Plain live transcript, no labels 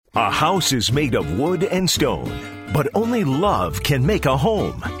A house is made of wood and stone, but only love can make a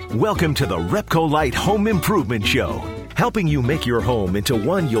home. Welcome to the Repco Light Home Improvement Show, helping you make your home into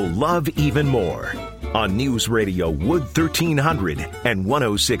one you'll love even more. On News Radio Wood 1300 and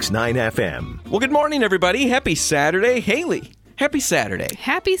 106.9 FM. Well, good morning, everybody. Happy Saturday. Haley, happy Saturday.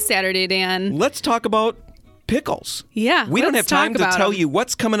 Happy Saturday, Dan. Let's talk about pickles. Yeah, we don't have time to tell them. you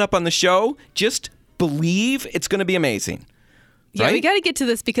what's coming up on the show. Just believe it's going to be amazing. Yeah, right? we got to get to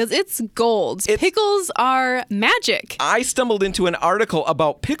this because it's gold. Pickles are magic. I stumbled into an article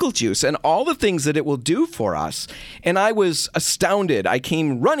about pickle juice and all the things that it will do for us, and I was astounded. I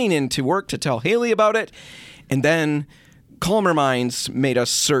came running into work to tell Haley about it, and then Calmer Minds made us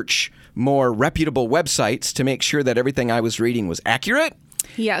search more reputable websites to make sure that everything I was reading was accurate.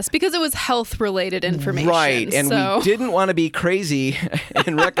 Yes, because it was health-related information. Right, and we didn't want to be crazy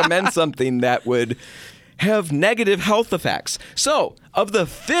and recommend something that would have negative health effects. So, of the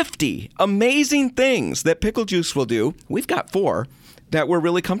 50 amazing things that pickle juice will do, we've got 4 that we're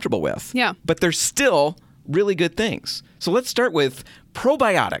really comfortable with. Yeah. But they're still really good things. So let's start with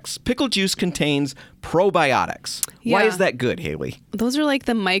probiotics. Pickle juice contains probiotics. Yeah. Why is that good, Haley? Those are like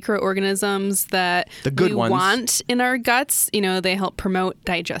the microorganisms that The good we ones. want in our guts. You know, they help promote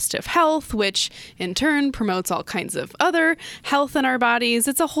digestive health, which in turn promotes all kinds of other health in our bodies.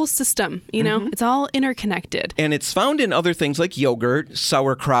 It's a whole system, you know? It's all interconnected. And it's found in other things like yogurt,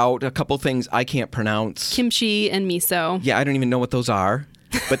 sauerkraut, a couple things I can't pronounce. Kimchi and miso. Yeah, I don't even know what those are.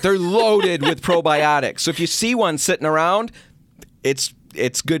 But they're loaded with probiotics. So if you see one sitting around, it's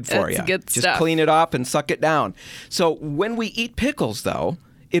good for you. It's good Just stuff. clean it up and suck it down. So when we eat pickles, though,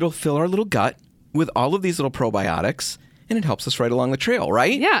 it'll fill our little gut with all of these little probiotics, and it helps us right along the trail,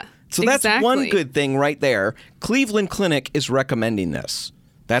 right? Yeah, So that's one exactly. good thing right there. Cleveland Clinic is recommending this.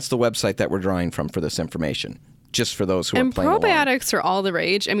 That's the website that we're drawing from for this information, just for those who are And playing along. probiotics are all the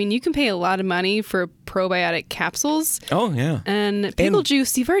rage. I mean, you can pay a lot of money for probiotic capsules. Oh, yeah. And pickle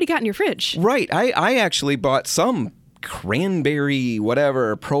juice, you've already got in your fridge. Right. I actually bought some cranberry,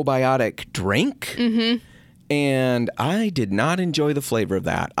 whatever, probiotic drink. And I did not enjoy the flavor of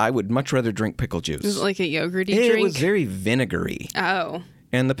that. I would much rather drink pickle juice. Is it like a yogurty It drink? was very vinegary. Oh.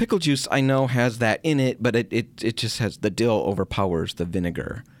 And the pickle juice, I know, has that in it, but it just has the dill overpowers the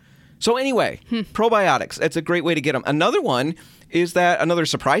vinegar. So anyway, probiotics, that's a great way to get them. Another one is that, another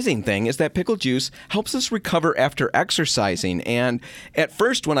surprising thing is that pickle juice helps us recover after exercising. And at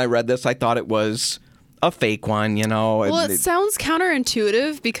first when I read this, I thought it was a fake one, you know. Well, it sounds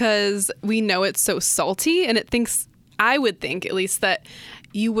counterintuitive because we know it's so salty, and I would think at least that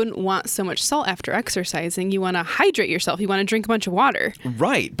you wouldn't want so much salt after exercising. You want to hydrate yourself. You want to drink a bunch of water.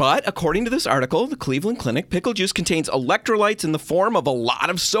 Right, but according to this article, the Cleveland Clinic, pickle juice contains electrolytes in the form of a lot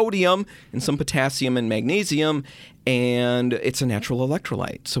of sodium and some potassium and magnesium, and it's a natural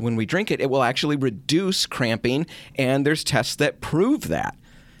electrolyte. So when we drink it, it will actually reduce cramping, and there's tests that prove that.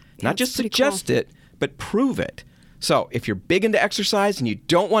 Not just pretty suggest it, but prove it. So if you're big into exercise and you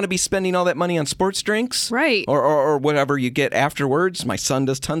don't want to be spending all that money on sports drinks, Right. or whatever you get afterwards, my son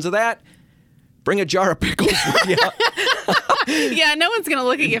does tons of that, bring a jar of pickles with you. Yeah, no one's going to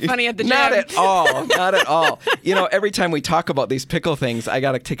look at you funny at the gym. Not at all. Not at all. You know, every time we talk about these pickle things, I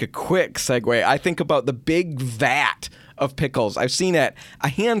got to take a quick segue. I think about the big vat of pickles. I've seen at a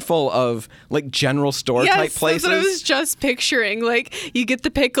handful of like general store type places. That's what I was just picturing. Like, you get the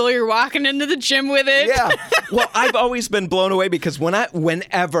pickle, you're walking into the gym with it. Yeah. Well, I've always been blown away because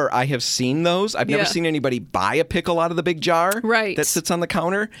whenever I have seen those, I've never Yeah. seen anybody buy a pickle out of the big jar Right. that sits on the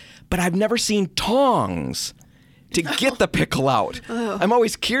counter, but I've never seen tongs to get the pickle out. I'm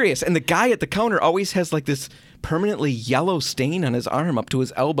always curious. And the guy at the counter always has like this permanently yellow stain on his arm up to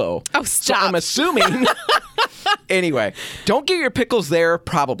his elbow. Oh, So stop. I'm assuming... Anyway, don't get your pickles there,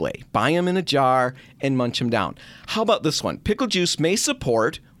 probably. Buy them in a jar and munch them down. How about this one? Pickle juice may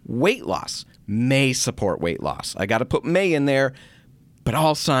support weight loss. May support weight loss. I got to put may in there, but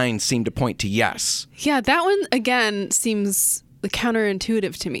all signs seem to point to yes. Yeah, that one, again, seems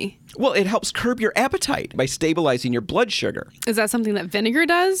counterintuitive to me. Well, it helps curb your appetite by stabilizing your blood sugar. Is that something that vinegar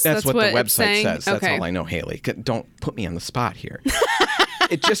does? That's what the it's website saying? says. That's Okay. all I know, Haley. Don't put me on the spot here.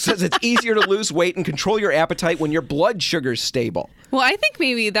 It just says it's easier to lose weight and control your appetite when your blood sugar's stable. Well, I think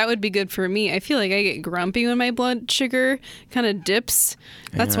maybe that would be good for me. I feel like I get grumpy when my blood sugar kind of dips.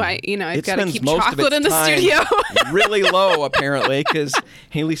 That's why, I've It got to spends keep most of chocolate its in the time studio. really low, apparently, because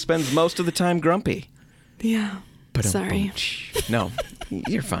Haley spends most of the time grumpy. Yeah. Sorry. No,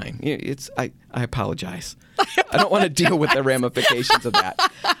 you're fine. I apologize. I don't want to deal with the ramifications of that.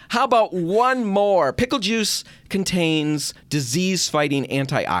 How about one more? Pickle juice contains disease-fighting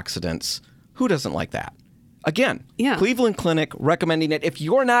antioxidants. Who doesn't like that? Again, Yeah. Cleveland Clinic recommending it. If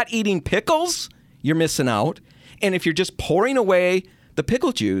you're not eating pickles, you're missing out. And if you're just pouring away the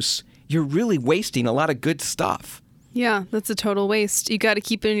pickle juice, you're really wasting a lot of good stuff. Yeah, that's a total waste. You got to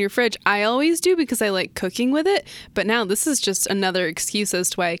keep it in your fridge. I always do because I like cooking with it. But now this is just another excuse as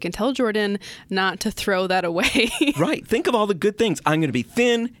to why I can tell Jordan not to throw that away. Right. Think of all the good things. I'm going to be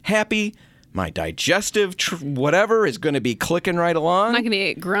thin, happy. My digestive whatever is going to be clicking right along. I'm not going to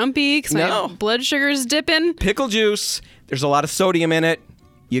get grumpy because No. my blood sugar's dipping. Pickle juice, there's a lot of sodium in it.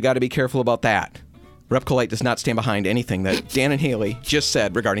 You got to be careful about that. Repcolite does not stand behind anything that Dan and Haley just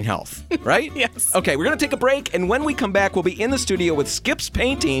said regarding health, right? Yes. Okay, we're going to take a break, and when we come back, we'll be in the studio with Skip's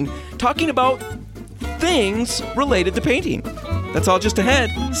Painting talking about things related to painting. That's all just ahead.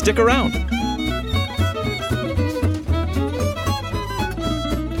 Stick around.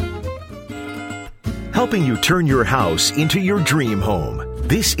 Helping you turn your house into your dream home.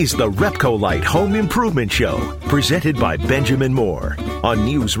 This is the Repcolite Home Improvement Show, presented by Benjamin Moore on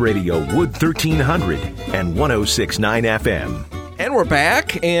News Radio Wood 1300 and 106.9 FM. And we're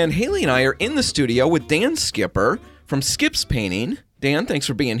back, and Haley and I are in the studio with Dan Skipper from Skip's Painting. Dan, thanks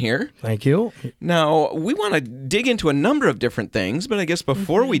for being here. Thank you. Now, we want to dig into a number of different things, but I guess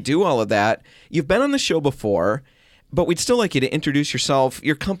before we do all of that, you've been on the show before, but we'd still like you to introduce yourself,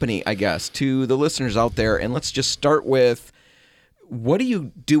 your company, I guess, to the listeners out there. And let's just start with, what do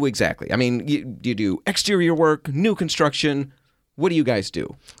you do exactly? I mean, you do exterior work, new construction. What do you guys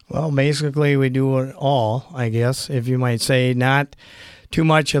do? Well, basically, we do it all, I guess, if you might say. Not too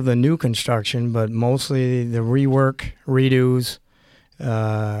much of the new construction, but mostly the rework, redos.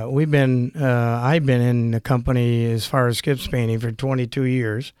 I've been in the company as far as Skip's Painting for 22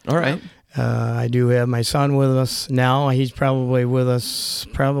 years. All right. I do have my son with us now. He's probably with us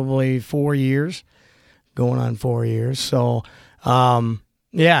 4 years, going on 4 years. So,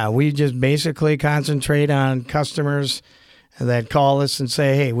 we just basically concentrate on customers that call us and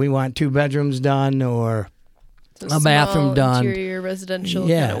say, hey, we want 2 bedrooms done or a bathroom done. Interior residential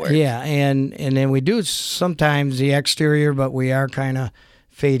Yeah, kind of work. yeah. And then we do sometimes the exterior, but we are kind of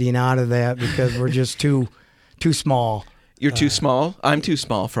fading out of that because we're just too small. You're too small? I'm too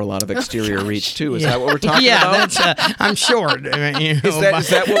small for a lot of exterior reach, too. Is that what we're talking Yeah, about? that's I'm short. I mean, Is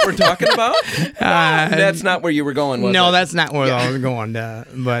that what we're talking about? That's not where you were going, was it? no, that's not where I was going.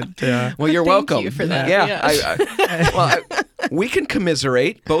 Well, you're welcome. you for that. Yeah. We can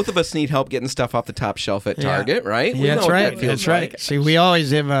commiserate. Both of us need help getting stuff off the top shelf at Target, right? We Yeah, know that's what right. that feels That's right. like. See, we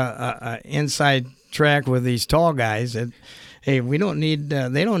always have a inside track with these tall guys. That, hey, we don't need.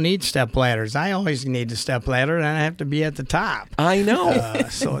 They don't need step ladders. I always need a step ladder, and I have to be at the top. I know.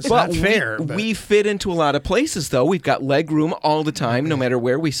 So it's But not fair. we fit into a lot of places, though. We've got leg room all the time, no matter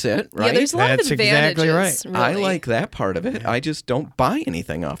where we sit, right? Yeah, there's a lot That's of advantages. exactly right. I really. like that part of it. I just don't buy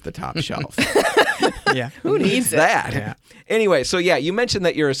anything off the top shelf. yeah. Who needs that? Yeah. Anyway, so yeah, you mentioned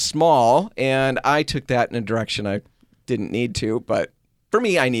that you're small, and I took that in a direction I didn't need to, but for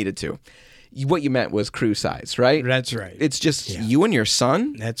me, I needed to. What you meant was crew size, right? That's right. It's just you and your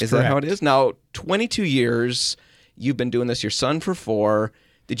son? That's Is that how it correct. is? Now, 22 years, you've been doing this, your son for 4.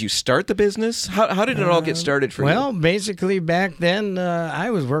 Did you start the business? How did it all get started for Well, you? basically, back then, I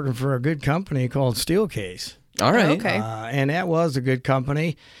was working for a good company called Steelcase. All right. Okay. And that was a good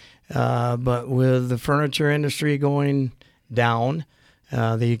company. But with the furniture industry going down,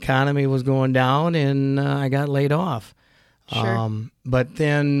 the economy was going down, and I got laid off. Sure. But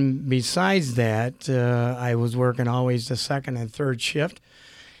then besides that, I was working always the second and third shift.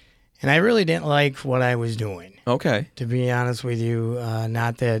 And I really didn't like what I was doing, Okay. to be honest with you.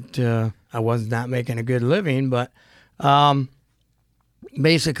 Not that I was not making a good living, but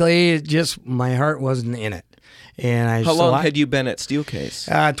basically, it just my heart wasn't in it. And How long had you been at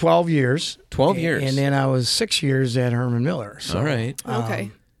Steelcase? 12 years. 12 years. And then I was 6 years at Herman Miller. So, All right.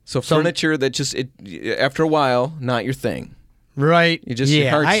 Okay. So furniture that just, after a while, not your thing. Right. You just- your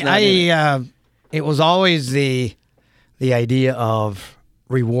yeah. heart's not in It was always the idea of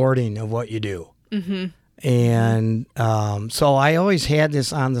rewarding of what you do. Mm-hmm. And so I always had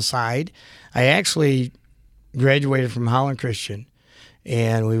this on the side. I actually graduated from Holland Christian,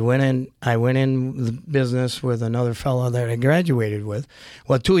 and I went in the business with another fellow that I graduated with.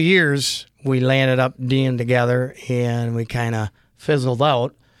 Well, 2 years we landed up being together, and we kind of fizzled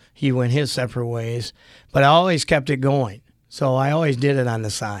out. He went his separate ways, but I always kept it going. So I always did it on the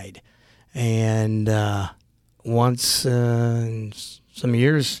side. And once some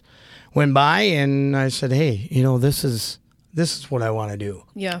years went by, and I said, hey, this is this is what I want to do.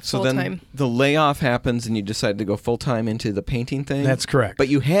 Yeah, So full then time. the layoff happens and you decide to go full-time into the painting thing? That's correct. But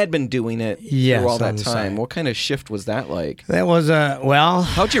you had been doing it Yes, through all on that the time. side. What kind of shift was that like? That was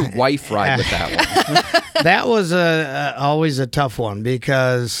How'd your wife ride with that one? that was always a tough one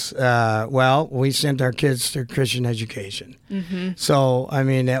because, we sent our kids to Christian education. Mm-hmm. So, I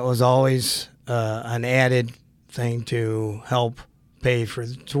mean, that was always an added thing to help pay for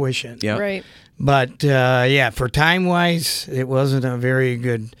the tuition. Yeah. Right. But, for time-wise, it wasn't a very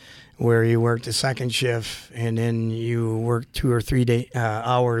good where you worked a second shift and then you worked 2 or 3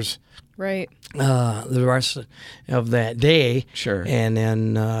 hours Right. the rest of that day. Sure. And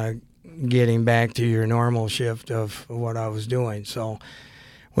then getting back to your normal shift of what I was doing. So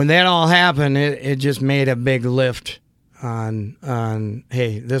when that all happened, it just made a big lift on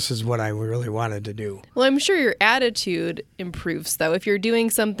hey, this is what I really wanted to do. Well, I'm sure your attitude improves, though. If you're doing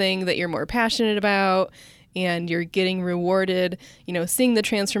something that you're more passionate about and you're getting rewarded, seeing the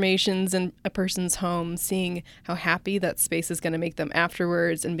transformations in a person's home, seeing how happy that space is going to make them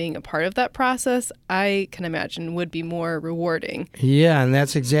afterwards and being a part of that process, I can imagine would be more rewarding. Yeah, and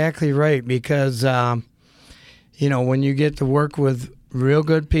that's exactly right because, when you get to work with real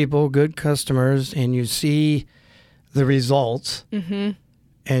good people, good customers, and you see the results and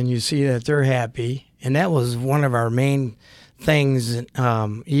you see that they're happy, and that was one of our main things,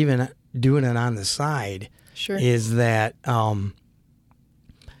 even doing it on the side, Sure. is that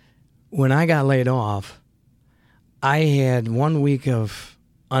when I got laid off, I had 1 week of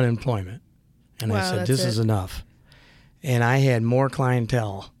unemployment, and I Wow, said, that's this it. is enough. And I had more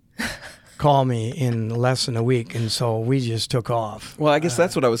clientele call me in less than a week, and so we just took off. Well, I guess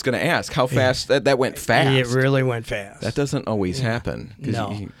that's what I was going to ask. How fast? That went fast. It really went fast. That doesn't always happen. 'Cause No.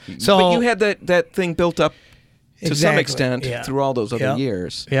 but you had that thing built up to some Exactly, extent yeah. through all those other Yep.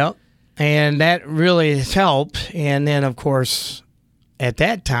 years. Yep. And that really has helped. And then, of course, at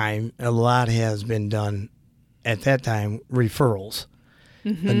that time, a lot has been done at that time, referrals.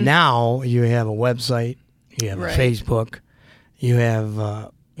 But now you have a website, you have Right. a Facebook, you have,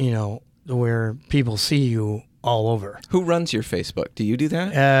 where people see you all over. Who runs your Facebook? Do you do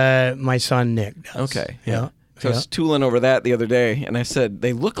that? My son, Nick, does. Okay. Yeah. So I was tooling over that the other day, and I said,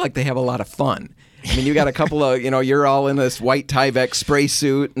 they look like they have a lot of fun. I mean, you got a couple of, you're all in this white Tyvek spray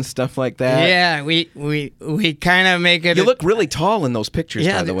suit and stuff like that. Yeah, we kind of make it. You look really tall in those pictures,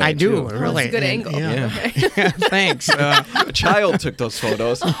 yeah, by the way. I do. too. Really. That's a good And- angle. Yeah. Thanks. A child took those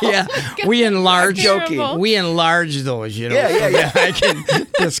photos. Yeah, we enlarge. joking. We enlarge those, Yeah, so yeah. that I can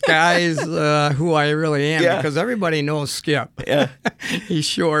disguise who I really am Yeah. because everybody knows Skip. Yeah. He's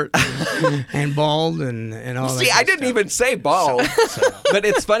short and bald and all that. See, I didn't even say bald. But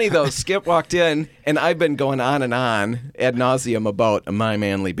it's funny, though. Skip walked in, and I've been going on and on ad nauseum about my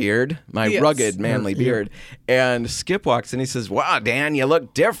manly beard, my Yes. rugged manly beard. And Skip walks in, he says, "Wow, Dan, you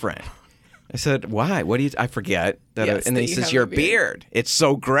look different." I said, "Why? What do you?" I forget. Yes, and then that he you says, have "Your a beard." beard, it's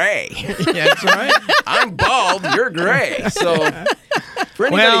so gray." Yeah, that's right. I'm bald, you're gray. So for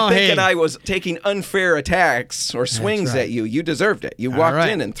anybody Well, thinking hey. I was taking unfair attacks or swings right. at you, you deserved it. You walked right.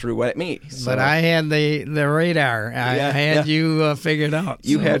 in and threw at me. So But I had the radar. I Yeah, had yeah. you figured out.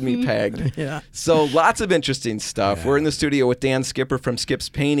 you so. had me pegged. Yeah. So lots of interesting stuff. We're in the studio with Dan Skipper from Skip's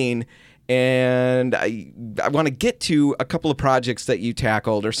Painting. And I want to get to a couple of projects that you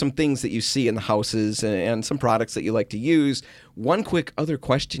tackled or some things that you see in the houses and some products that you like to use. One quick other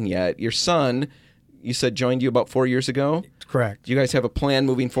question yet. Your son, you said, joined you about 4 years ago. Correct. Do you guys have a plan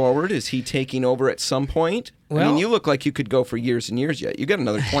moving forward? Is he taking over at some point? I mean, Well- you look like you could go for years and years yet. You got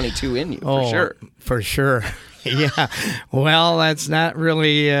another 22 in you, Oh, for sure. For sure. Yeah. Well, that's not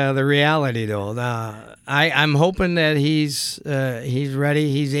really the reality, though. I'm hoping that he's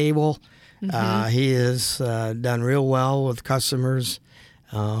ready. He's able. He has done real well with customers.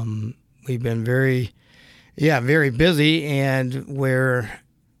 We've been very busy, and where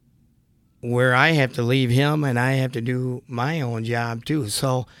I have to leave him and I have to do my own job too.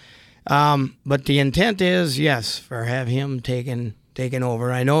 So, but the intent is, yes, for have him taken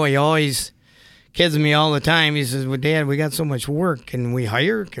over. I know he always kids me all the time. He says, "Well, Dad, we got so much work. Can we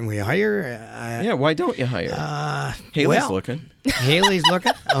hire? Yeah, why don't you hire? Haley's well, looking. Haley's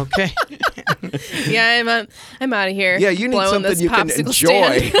looking. Okay. Yeah, I'm out of here. Yeah, you need blowing something this you can popsicle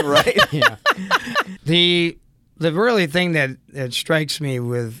enjoy, stand. right? Yeah. The really thing that strikes me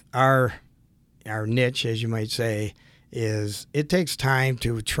with our niche, as you might say, is it takes time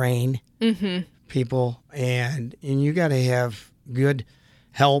to train people, and you got to have good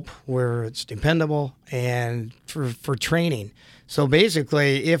help where it's dependable and for training. So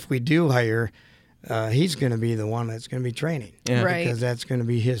basically, if we do hire, he's going to be the one that's going to be training, Yeah. Right. because that's going to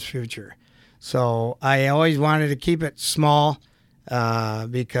be his future. So I always wanted to keep it small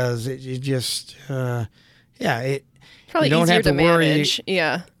because you just, Probably you don't easier have to manage.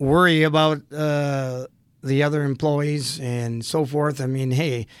 worry about the other employees and so forth. I mean,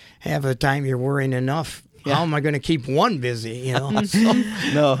 hey, half the time you're worrying enough. How am I going to keep one busy? You know.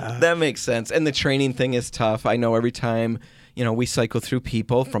 No, that makes sense. And the training thing is tough. I know every time, we cycle through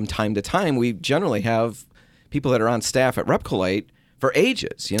people from time to time, we generally have people that are on staff at Repcolite for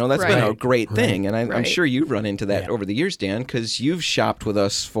ages. That's been a great thing. And I'm sure you've run into that over the years, Dan, because you've shopped with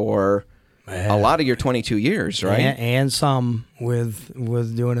us for a lot of your 22 years, right? And some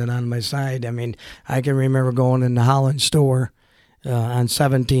with doing it on my side. I mean, I can remember going in the Holland store on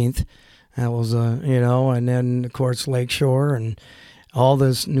 17th. That was, and then, of course, Lakeshore and all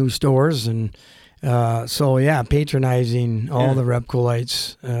this new stores. And patronizing all the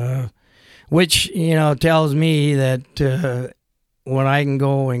Repcolites, which, tells me that when I can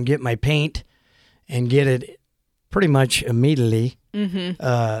go and get my paint and get it pretty much immediately,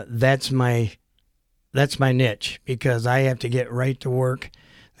 that's my niche, because I have to get right to work.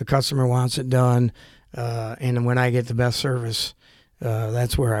 The customer wants it done, and when I get the best service,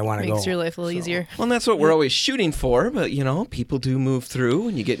 that's where I want to go. Makes your life a little easier. Well, and that's what we're always shooting for. But, people do move through,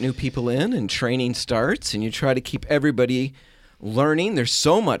 and you get new people in, and training starts, and you try to keep everybody learning. There's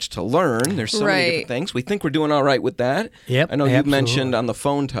so much to learn. There's so many different things. We think we're doing all right with that. Yep, I know you mentioned on the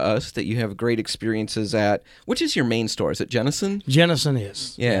phone to us that you have great experiences at, which is your main store? Is it Jennison? Jennison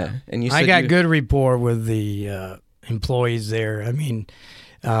is. Yeah. And you said I got good rapport with the employees there. I mean,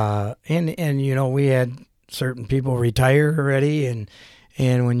 and we had certain people retire already, and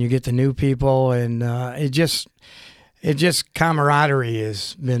when you get the new people, and it just camaraderie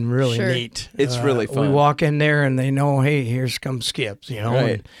has been really neat. It's really fun. We walk in there and they know, hey, here's come Skips, Right.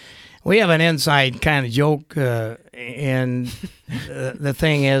 And we have an inside kind of joke, and the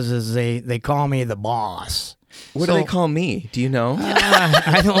thing is they call me the boss. What do they call me? Do you know?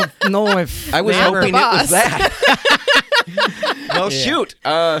 I don't know if I was they ever- hoping it was that. Well, Yeah. shoot.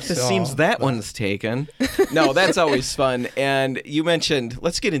 It seems that one's taken. No, that's always fun. And you mentioned,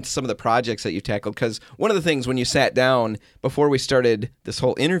 let's get into some of the projects that you tackled, because one of the things when you sat down before we started this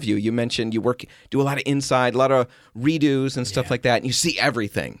whole interview, you mentioned you do a lot of inside, a lot of redos and stuff like that, and you see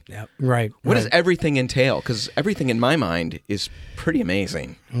everything. Yep. Right. What does everything entail? Because everything in my mind is pretty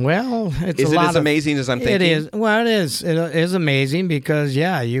amazing. Well, it's Is a it lot as of- amazing as I'm thinking? It is. Well, it is. It is amazing because,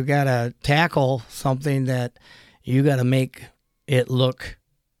 you got to tackle something that you got to make it look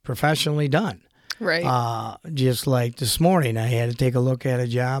professionally done. Right. Just like this morning, I had to take a look at a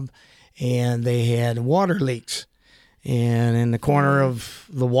job, and they had water leaks. And in the corner of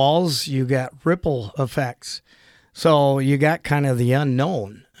the walls, you got ripple effects. So you got kind of the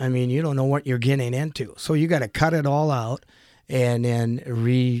unknown. I mean, you don't know what you're getting into. So you got to cut it all out and then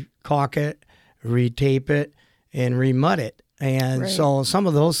re-caulk it, re-tape it, and re-mud it. And so some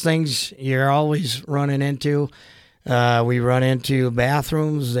of those things you're always running into. We run into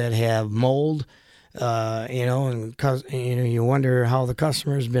bathrooms that have mold, and you wonder how the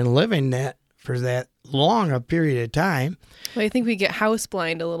customer's been living that for that long a period of time. Well, I think we get house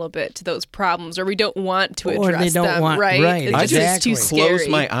blind a little bit to those problems, or we don't want to Or address they don't them, want- right? right, It's I just just too scary. close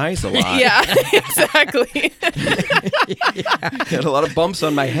my eyes a lot. Yeah, exactly. Got a lot of bumps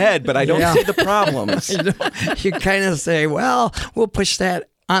on my head, but I don't Yeah. see the problems. You kind of say, well, we'll push that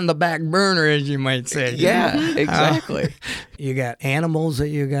on the back burner, as you might say. Yeah, exactly. You got animals that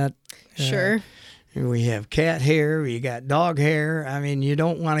you got. Sure. We have cat hair. You got dog hair. I mean, you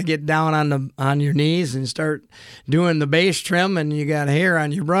don't want to get down on your knees and start doing the base trim, and you got hair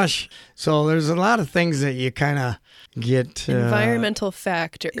on your brush. So there's a lot of things that you kind of get. Environmental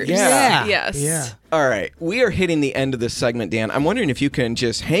factors. Yeah. Yes. Yeah. All right, we are hitting the end of this segment, Dan. I'm wondering if you can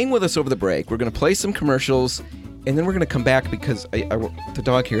just hang with us over the break. We're going to play some commercials, and then we're going to come back because the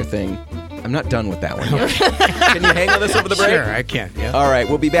dog hair thing, I'm not done with that one yet. Can you hang with us over the break? Sure, I can. Yeah. All right,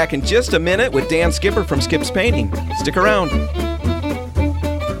 we'll be back in just a minute with Dan Skipper from Skip's Painting. Stick around.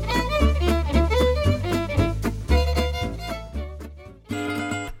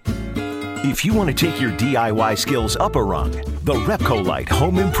 If you want to take your DIY skills up a rung, the Repcolite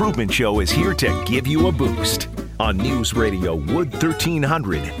Home Improvement Show is here to give you a boost on News Radio Wood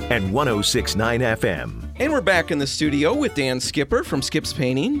 1300 and 106.9 FM. And we're back in the studio with Dan Skipper from Skip's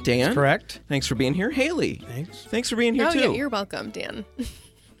Painting. Dan. Correct. Thanks for being here. Haley. Thanks. Thanks for being here, Oh, too. yeah, you're welcome, Dan.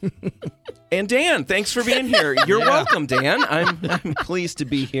 And Dan, thanks for being here. You're welcome, Dan. I'm pleased to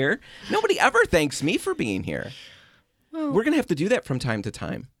be here. Nobody ever thanks me for being here. Well, We're going to have to do that from time to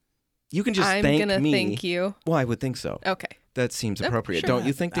time. You can just I'm thank gonna me. thank you. Well, I would think so. Okay. That seems appropriate, sure. don't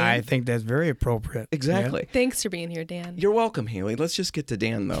you think, Dan? I think that's very appropriate. Exactly. Thanks for being here, Dan. You're welcome, Haley. Let's just get to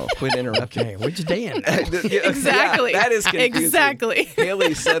Dan, though. Quit interrupting. Okay, which Dan? Exactly. Yeah, that is confusing. Exactly.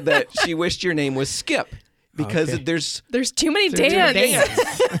 Haley said that she wished your name was Skip because Okay. there's There's too many There are Dans.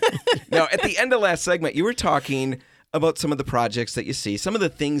 Dans. Now, at the end of last segment, you were talking about some of the projects that you see, some of the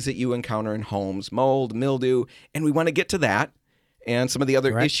things that you encounter in homes, mold, mildew, and we want to get to that and some of the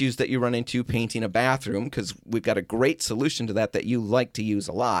other Correct. issues that you run into painting a bathroom, because we've got a great solution to that you like to use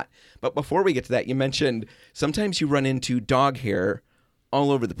a lot. But before we get to that, you mentioned sometimes you run into dog hair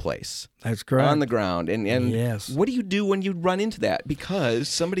all over the place. That's correct. On the ground. And Yes. what do you do when you run into that? Because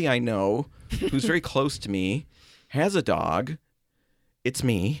somebody I know who's very close to me has a dog. It's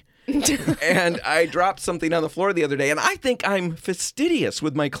me. And I dropped something on the floor the other day, and I think I'm fastidious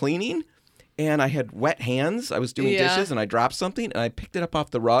with my cleaning. And I had wet hands. I was doing Yeah. dishes, and I dropped something, and I picked it up off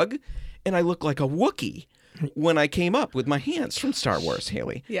the rug, and I looked like a Wookiee when I came up with my hands from Star Wars,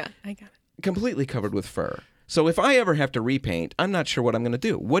 Haley. Yeah, I got it. Completely covered with fur. So if I ever have to repaint, I'm not sure what I'm going to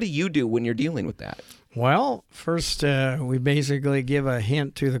do. What do you do when you're dealing with that? Well, first we basically give a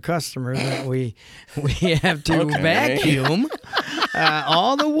hint to the customer that we have to Okay. vacuum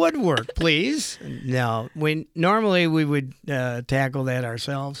all the woodwork, please. No, normally we would tackle that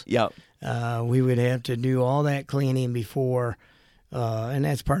ourselves. Yep. We would have to do all that cleaning before, and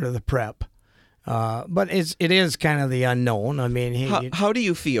that's part of the prep. But it is kind of the unknown. I mean, How do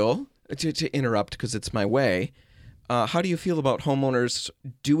you feel, to interrupt because it's my way, how do you feel about homeowners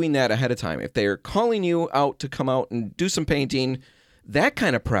doing that ahead of time? If they're calling you out to come out and do some painting, that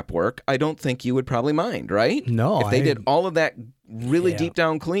kind of prep work, I don't think you would probably mind, right? No, If they I- did all of that really Yeah. deep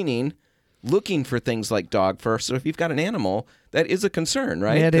down cleaning, looking for things like dog fur. So if you've got an animal, that is a concern,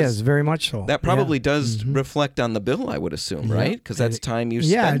 right? it 'Cause is very much so. That probably Yeah. does reflect on the bill, I would assume, right? Because that's time you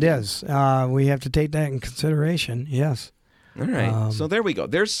spend. Yeah, it is. We have to take that in consideration. Yes. All right. So there we go.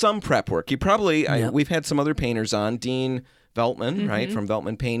 There's some prep work. You probably, Yep. we've had some other painters on, Dean Veltman, right, from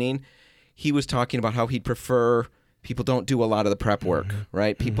Veltman Painting. He was talking about how he'd prefer people don't do a lot of the prep work,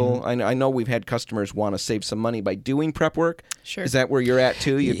 right? People, I know we've had customers want to save some money by doing prep work. Sure. Is that where you're at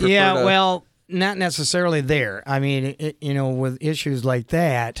too? You prefer Yeah, to, well, not necessarily there. I mean, with issues like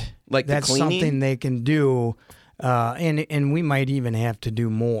that, Like the that's cleaning? something they can do, and we might even have to do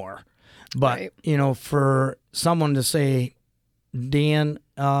more. But Right. for someone to say, Dan,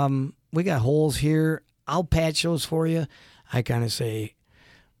 we got holes here, I'll patch those for you. I kind of say,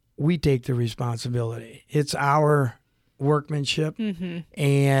 we take the responsibility. It's our workmanship,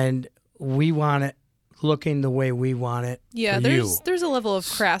 and we want it looking the way we want it. Yeah, for there's you. there's a level of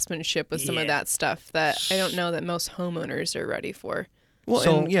craftsmanship with some of Yeah. that stuff that I don't know that most homeowners are ready for. well,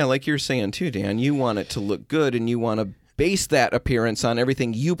 so- and yeah, like you're saying too, Dan, you want it to look good and you want to base that appearance on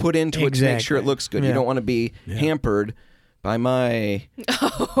everything you put into it to make sure it Exactly. looks good. You Yeah. don't want to be hampered by my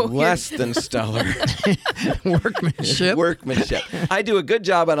less than stellar workmanship. I do a good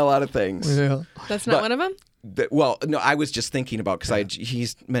job on a lot of things. Yeah. That's not one of them? Well, no, I was just thinking about because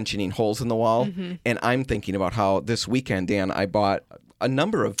he's mentioning holes in the wall, and I'm thinking about how this weekend, Dan, I bought a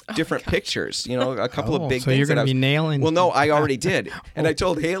number of different pictures. A couple of big so things. you're that gonna I was- be nailing- Well, no, I already did, and I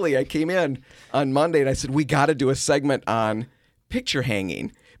told Haley I came in on Monday and I said we got to do a segment on picture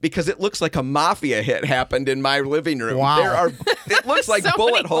hanging. Because it looks like a mafia hit happened in my living room. Wow. It looks like So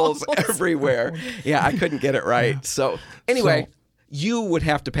bullet many holes holes. everywhere. Yeah, I couldn't get it right. So anyway, you would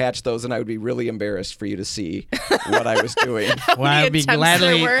have to patch those, and I would be really embarrassed for you to see what I was doing. Well, I'd be attempts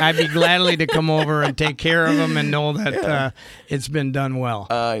there were. gladly to come over and take care of them and know that it's been done well.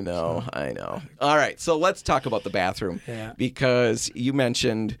 I know. All right, so let's talk about the bathroom because you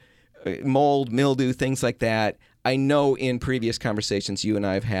mentioned mold, mildew, things like that. I know in previous conversations you and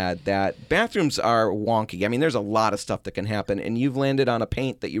I have had that bathrooms are wonky. I mean, there's a lot of stuff that can happen, and you've landed on a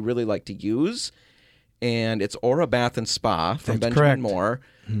paint that you really like to use, and it's Aura Bath and Spa from That's Benjamin correct. Moore.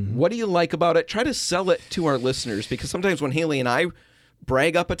 What do you like about it? Try to sell it to our listeners, because sometimes when Haley and I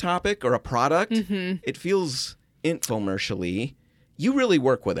brag up a topic or a product, it feels infomercially. You really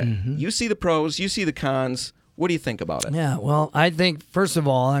work with it. You see the pros, you see the cons. What do you think about it? Yeah, well, I think, first of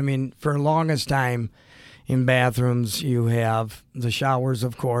all, I mean, for the longest time in bathrooms, you have the showers,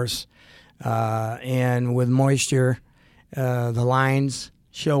 of course, and with moisture, the lines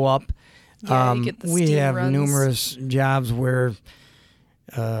show up. Yeah, you get the we steam have runs. numerous jobs where,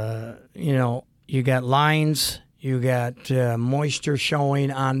 you got lines, you got moisture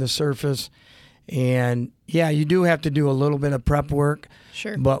showing on the surface, and yeah, you do have to do a little bit of prep work.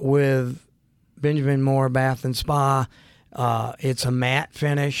 Sure. But with Benjamin Moore Bath and Spa, it's a matte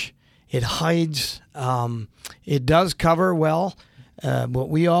finish. It hides. It does cover well, but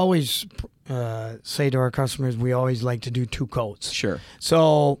we always say to our customers, we always like to do 2 coats. Sure.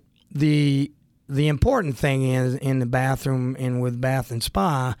 So the important thing is in the bathroom and with bath and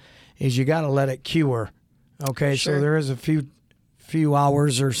spa is you got to let it cure. Okay, Sure. so there is a few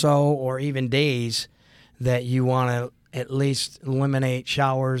hours or so, or even days, that you want to at least eliminate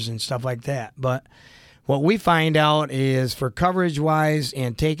showers and stuff like that. But what we find out is for coverage wise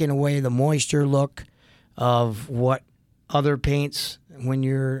and taking away the moisture look of what other paints when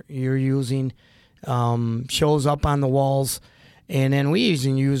you're using shows up on the walls, and then we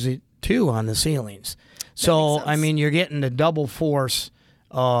even use it too on the ceilings. So makes I sense. mean, you're getting the double force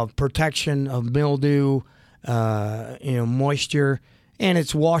of protection of mildew, moisture, and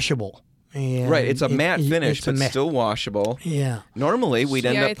it's washable. And Right. It's a matte finish, it's a but matte. still washable. Yeah. Normally, we'd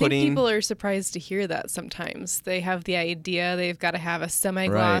end I up think putting people are surprised to hear that sometimes. They have the idea they've got to have a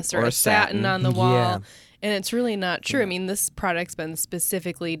semi-gloss Right, or a satin on the wall. Yeah. And it's really not true. I mean, this product's been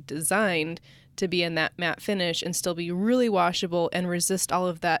specifically designed to be in that matte finish and still be really washable and resist all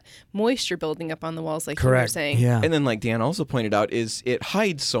of that moisture building up on the walls like you were Correct. saying. Yeah. And then, like Dan also pointed out, is it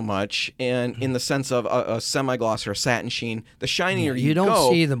hides so much, and in the sense of a semi-gloss or a satin sheen, the shinier you don't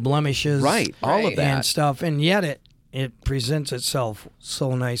go, see the blemishes, right, all of Right. that. and stuff, and yet it presents itself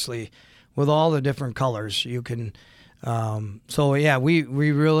so nicely with all the different colors you can. So yeah, we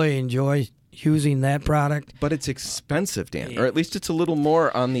really enjoy using that product. But it's expensive, Dan, or at least it's a little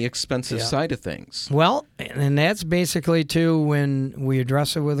more on the expensive Yeah. side of things. Well, and that's basically too when we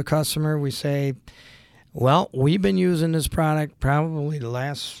address it with a customer, we say, well, we've been using this product probably the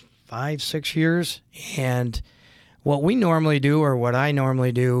last 5-6 years, and what we normally do, or what I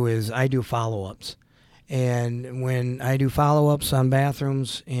normally do, is I do follow-ups. And when I do follow-ups on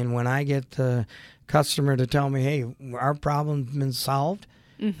bathrooms, and when I get the customer to tell me, hey, our problem's been solved,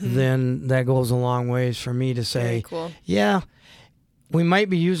 then that goes a long ways for me to say, Very cool. yeah, we might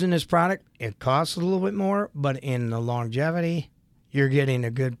be using this product. It costs a little bit more, but in the longevity, you're getting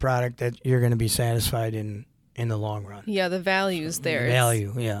a good product that you're going to be satisfied in the long run. Yeah, the value's there. It's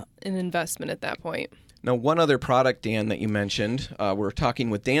Value, yeah. an investment at that point. Now, one other product, Dan, that you mentioned, we're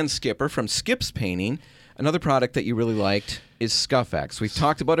talking with Dan Skipper from Skips Painting. Another product that you really liked is Scuff-X. We've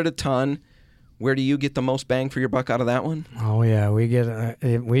talked about it a ton. Where do you get the most bang for your buck out of that one? Oh yeah, we get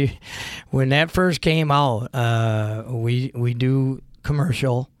when that first came out, we do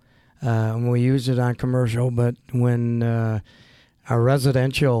commercial, and we use it on commercial. But when our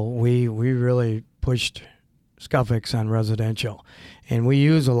residential, we really pushed Scuff-X on residential, and we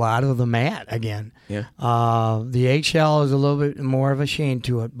use a lot of the matte again. Yeah. The eggshell is a little bit more of a sheen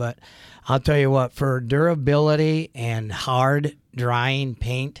to it, but I'll tell you what, for durability and hard drying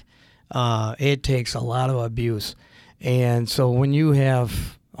paint, it takes a lot of abuse. And so when you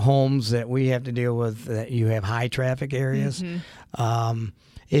have homes that we have to deal with, that you have high traffic areas,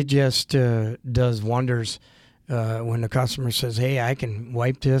 it just does wonders when the customer says, hey, I can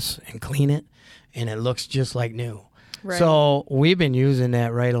wipe this and clean it, and it looks just like new. Right. So we've been using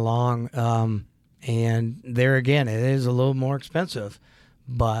that right along. And there again, it is a little more expensive,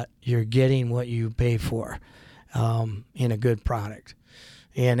 but you're getting what you pay for in a good product.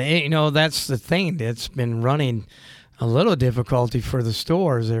 And, that's the thing that's been running a little difficulty for the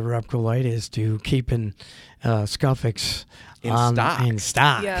stores at Repco Light is to keeping Scuff-X in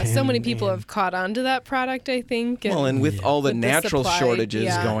stock. Yeah, so many And- people have caught on to that product, I think. Well, and with all the With the natural supply, shortages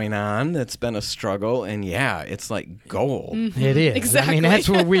yeah. going on, that's been a struggle. And yeah, it's like gold. It is. Exactly. I mean, that's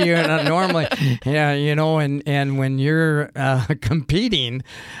what we normally, and when you're competing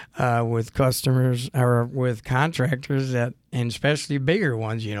with customers or with contractors and especially bigger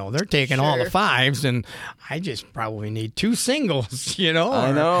ones, they're taking all the Sure. fives, and I just probably need 2 singles,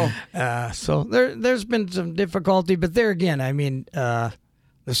 I know. So there's been some difficulty, but there again, I mean, the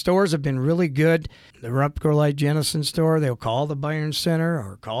stores have been really good. The Repco Light Jennison store, they'll call the Byron Center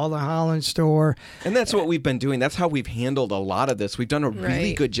or call the Holland store. And that's what we've been doing. That's how we've handled a lot of this. We've done a really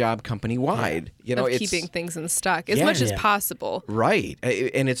Right. good job company-wide. of It's keeping things in stock as Yeah. much as Yeah. possible. right.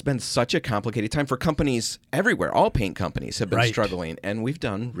 And it's been such a complicated time for companies everywhere. All paint companies have been Right. struggling, and we've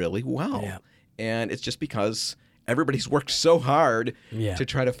done really well. Yeah. And it's just because everybody's worked so hard Yeah. to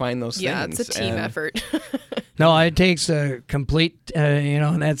try to find those Yeah, things. it's a team And effort. No, it takes a complete,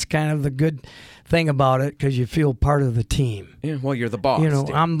 and that's kind of the good thing about it because you feel part of the team. Yeah, well, you're the boss. Dan.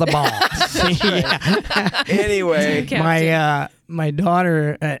 I'm the boss. Yeah. Anyway, My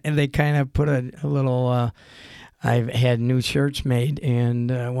daughter, and they kind of put a little. I've had new shirts made, and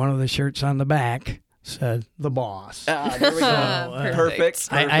one of the shirts on the back said the boss. There we go. Perfect.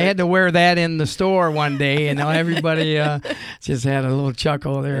 I had to wear that in the store one day, and everybody just had a little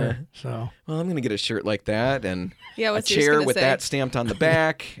chuckle there. So, Well, I'm going to get a shirt like that and Yeah, a what's yours chair gonna with say? that stamped on the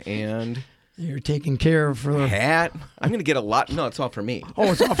back and you're taking care of for the. hat. I'm going to get a lot. No, it's all for me.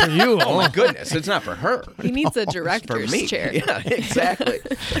 Oh, it's all for you. Oh, my goodness. It's not for her. He needs a For director's me. chair. Yeah, exactly.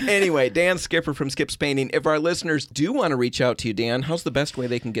 Anyway, Dan Skipper from Skip's Painting. If our listeners do want to reach out to you, Dan, how's the best way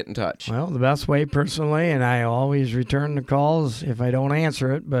they can get in touch? Well, the best way personally, and I always return the calls if I don't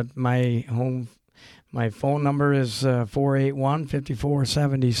answer it, but my phone number is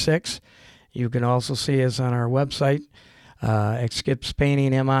 481-5476. You can also see us on our website at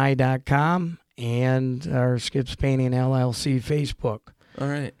skipspaintingmi.com and our Skip's Painting LLC Facebook. All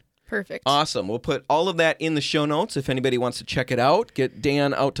right. Perfect. Awesome. We'll put all of that in the show notes if anybody wants to check it out. Get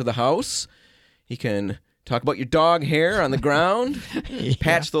Dan out to the house. He can talk about your dog hair on the ground,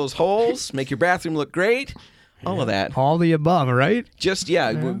 patch those holes, make your bathroom look great. All of that. All the above, right? Just, we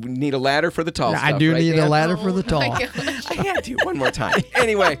need a ladder for the tall stuff. I do right, need Dan? a ladder for the tall. I had to one more time.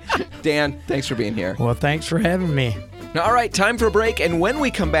 Anyway, Dan, thanks for being here. Well, thanks for having me. All right, time for a break. And when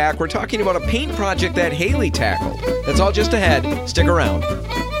we come back, we're talking about a paint project that Haley tackled. That's all just ahead. Stick around.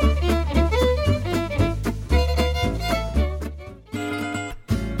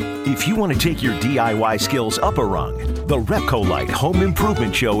 If you want to take your DIY skills up a rung, the Repco Light Home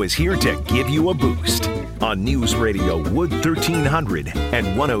Improvement Show is here to give you a boost on News Radio Wood 1300 and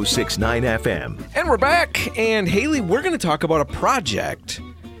 106.9 FM. And we're back. And Haley, we're going to talk about a project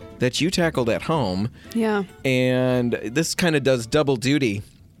that you tackled at home. Yeah. And this kind of does double duty.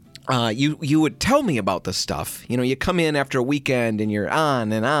 You would tell me about this stuff. You know, you come in after a weekend and you're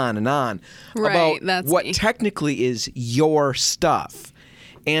on and on and on Right, about that's what me. technically is your stuff.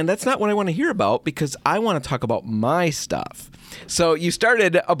 And that's not what I want to hear about because I want to talk about my stuff. So you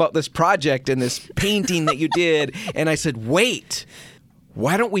started about this project and this painting that you did, and I said, wait,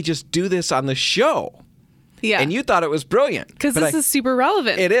 why don't we just do this on the show? Yeah. And you thought it was brilliant. Because But this I- is super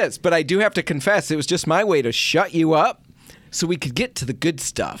relevant. It is, but I do have to confess, it was just my way to shut you up so we could get to the good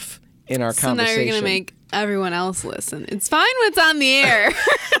stuff in our so now conversation. you're going to make everyone else listen. It's fine when it's on the air.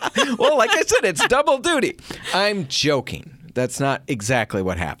 Well, like I said, it's double duty. I'm joking. That's not exactly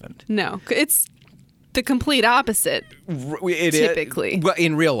what happened. No, it's the complete opposite. It is- Typically. well,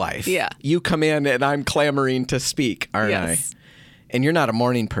 in real life. Yeah. You come in and I'm clamoring to speak, aren't Yes. I? And you're not a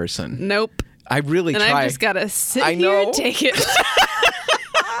morning person. Nope. I really And try. I've just got to sit I here know. and take it.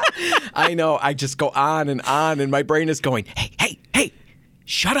 I know. I just go on, and my brain is going, hey,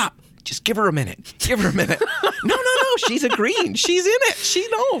 shut up. Just give her a minute. Give her a minute. No. She's agreeing. She's in it. She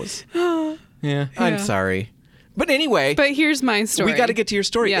knows. Yeah. I'm sorry. But anyway. But here's my story. We got to get to your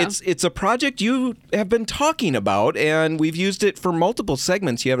story. Yeah. It's a project you have been talking about, and we've used it for multiple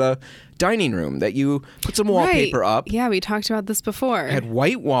segments. You have a dining room that you put some wallpaper Right. up. Yeah, we talked about this before. Had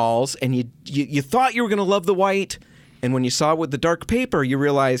white walls, and you thought you were going to love the white, and when you saw it with the dark paper, you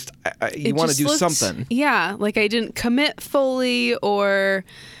realized you It want to just do looked- something. Yeah, like I didn't commit fully, or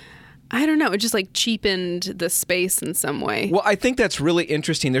I don't know. It just like cheapened the space in some way. Well, I think that's really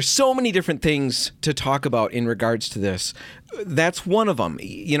interesting. There's so many different things to talk about in regards to this. That's one of them.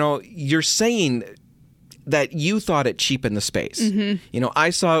 You know, you're saying that you thought it cheapened the space. Mm-hmm. You know,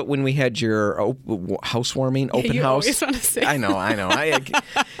 I saw it when we had your housewarming, open you house. always wanna say I know.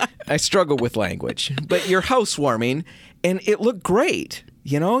 I struggle with language. But your housewarming, and it looked great.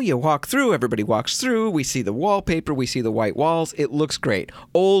 You know, you walk through, everybody walks through, we see the wallpaper, we see the white walls, it looks great.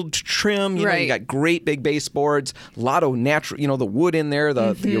 Old trim, you know, you Right. got great big baseboards, a lot of natural, you know, the wood in there,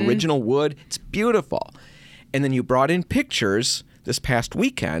 the original wood. It's beautiful. And then you brought in pictures this past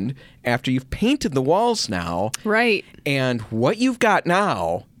weekend after you've painted the walls now. Right. And what you've got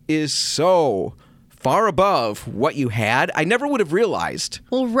now is so far above what you had. I never would have realized.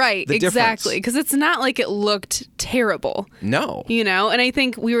 Well, right. The difference. Exactly. Because it's not like it looked terrible. No. You know, and I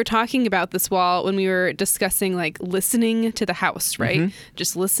think we were talking about this wall when we were discussing like listening to the house, right? Mm-hmm.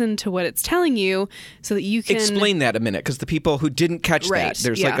 Just listen to what it's telling you so that you can Explain that a minute, because the people who didn't catch Right, that,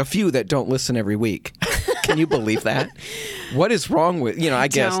 there's like yeah. a few that don't listen every week. Can you believe that? What is wrong with, you know, I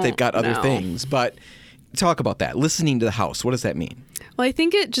guess they've got don't other know. things, but talk about that. Listening to the house, what does that mean? Well, I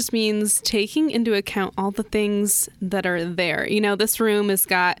think it just means taking into account all the things that are there. You know, this room has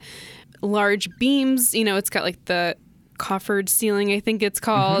got large beams. You know, it's got like the coffered ceiling, I think it's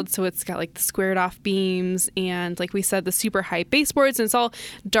called. So it's got like the squared off beams and, like we said, the super high baseboards. And it's all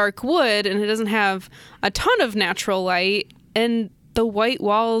dark wood and it doesn't have a ton of natural light. And the white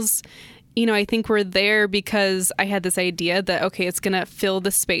walls, I think we're there because I had this idea that, okay, it's going to fill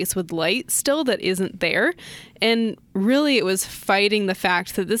the space with light still that isn't there. And really, it was fighting the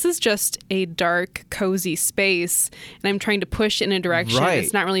fact that this is just a dark, cozy space, and I'm trying to push in a direction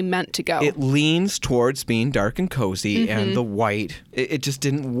it's not really meant to go. It leans towards being dark and cozy, and the white, it just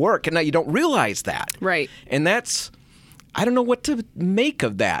didn't work. And now you don't realize that. Right. And that's, I don't know what to make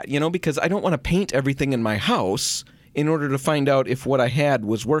of that, because I don't want to paint everything in my house in order to find out if what I had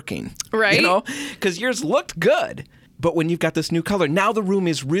was working. Right. Because yours looked good. But when you've got this new color, now the room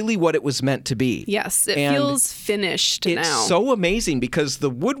is really what it was meant to be. Yes, it And feels finished it's now. so amazing because the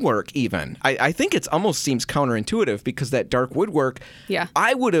woodwork even, I think it almost seems counterintuitive because that dark woodwork, Yeah.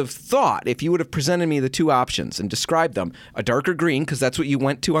 I would have thought if you would have presented me the two options and described them, a darker green, because that's what you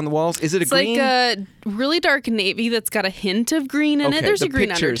went to on the walls. Is it It's a green? like a really dark navy that's got a hint of green in it. There's the a green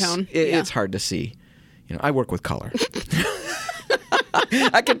pictures, undertone. It's hard to see. I work with color.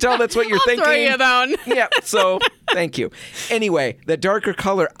 I can tell that's what you're thinking. Throw you down. Yeah, so thank you. Anyway, the darker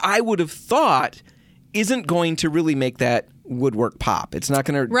color, I would have thought, isn't going to really make that woodwork pop. It's not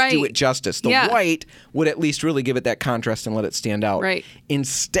going to Right. do it justice. The Yeah. white would at least really give it that contrast and let it stand out. Right.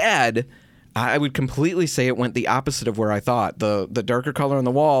 Instead, I would completely say it went the opposite of where I thought. The darker color on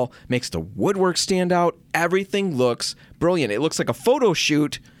the wall makes the woodwork stand out. Everything looks brilliant. It looks like a photo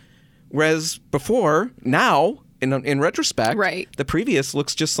shoot, whereas before, now, in retrospect, Right. the previous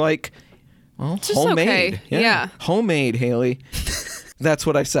looks just like, well, Just homemade. okay. Yeah. Homemade, Haley. That's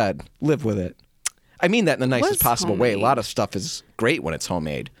what I said. Live with it. I mean that in the nicest Was possible way. A homemade. lot of stuff is great when it's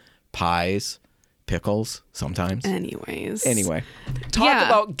homemade. Pies, pickles, sometimes. Anyways. Anyway, talk Yeah.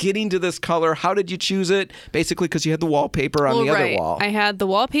 about getting to this color. How did you choose it? Basically, because you had the wallpaper on the other wall. I had the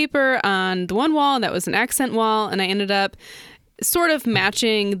wallpaper on the one wall, and that was an accent wall, and I ended up sort of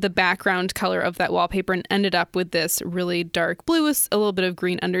matching the background color of that wallpaper and ended up with this really dark blue with a little bit of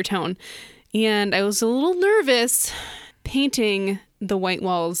green undertone. And I was a little nervous painting the white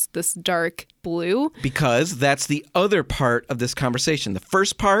walls this dark blue. Because that's the other part of this conversation. The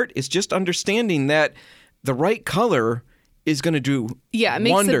first part is just understanding that the right color is going to do Yeah, it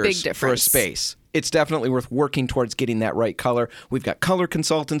makes a wonders big for a difference. space. It's definitely worth working towards getting that right color. We've got color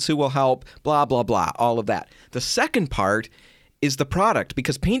consultants who will help, blah, blah, blah, all of that. The second part is the product,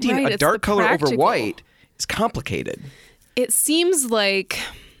 because painting Right, a it's dark the color over practical. white is complicated. It seems like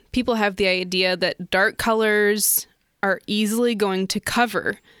people have the idea that dark colors are easily going to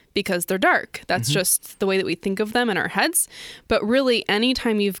cover because they're dark. That's just the way that we think of them in our heads. But really,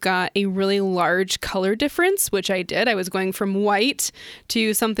 anytime you've got a really large color difference, which I did, I was going from white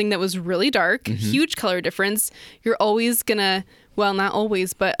to something that was really dark, huge color difference, you're always going to, well, not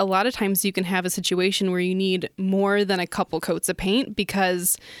always, but a lot of times you can have a situation where you need more than a couple coats of paint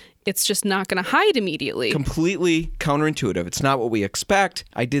because it's just not going to hide immediately. Completely counterintuitive. It's not what we expect.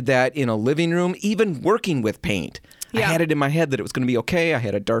 I did that in a living room, even working with paint. I Yeah. had it in my head that it was going to be okay. I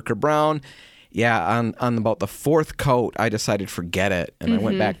had a darker brown. Yeah, on about the fourth coat, I decided forget it, and I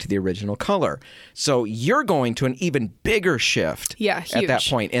went back to the original color. So you're going to an even bigger shift Yeah, at that huge.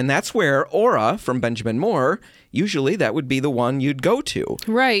 point. And that's where Aura from Benjamin Moore, usually that would be the one you'd go to.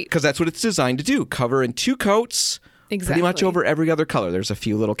 Right. Because that's what it's designed to do. Cover in 2 coats, pretty much Exactly. over every other color. There's a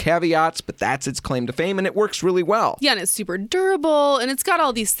few little caveats, but that's its claim to fame, and it works really well. Yeah, and it's super durable, and it's got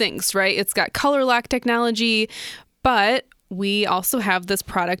all these things, right? It's got color lock technology, but we also have this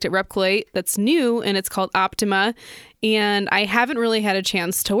product at Repcolite that's new, and it's called Optima, and I haven't really had a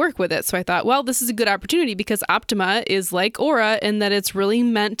chance to work with it. So I thought, well, this is a good opportunity because Optima is like Aura in that it's really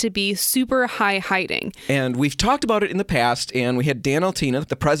meant to be super high hiding. And we've talked about it in the past, and we had Dan Altina,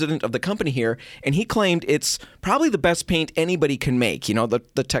 the president of the company here, and he claimed it's probably the best paint anybody can make.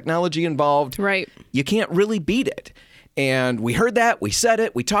 The technology involved, Right. you can't really beat it. And we heard that, we said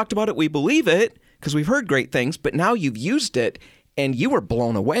it, we talked about it, we believe it, because we've heard great things, but now you've used it, and you were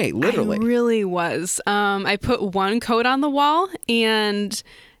blown away, literally. I really was. I put one coat on the wall and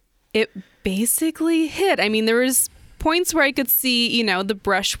it basically hit. I mean, there was points where I could see, the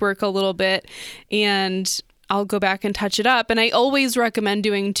brushwork a little bit, and I'll go back and touch it up. And I always recommend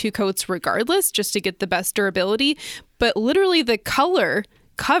doing 2 coats regardless, just to get the best durability. But literally the color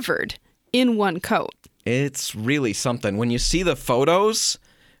covered in 1 coat. It's really something. When you see the photos,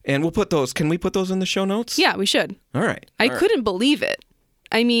 and we'll put those, can we put those in the show notes? Yeah, we should. All right. I All right. couldn't believe it.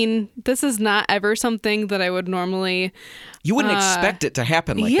 I mean, this is not ever something that I would normally. You wouldn't expect it to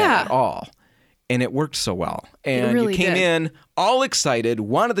happen like yeah. that at all. And it worked so well. And really you came did. in all excited,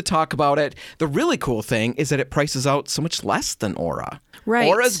 wanted to talk about it. The really cool thing is that it prices out so much less than Aura. Right.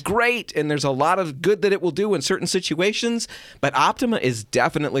 Aura's great, and there's a lot of good that it will do in certain situations, but Optima is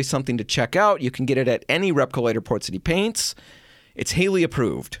definitely something to check out. You can get it at any Repcolite or Port City Paints. It's Haley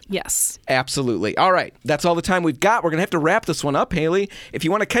approved. Yes. Absolutely. All right. That's all the time we've got. We're going to have to wrap this one up, Haley. If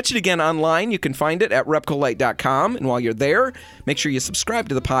you want to catch it again online, you can find it at repcolite.com. And while you're there, make sure you subscribe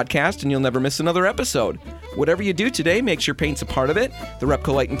to the podcast and you'll never miss another episode. Whatever you do today, make sure paint's a part of it. The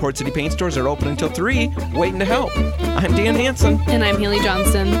Repcolite and Port City paint stores are open until 3, waiting to help. I'm Dan Hansen. And I'm Haley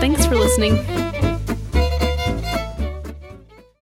Johnston. Thanks for listening.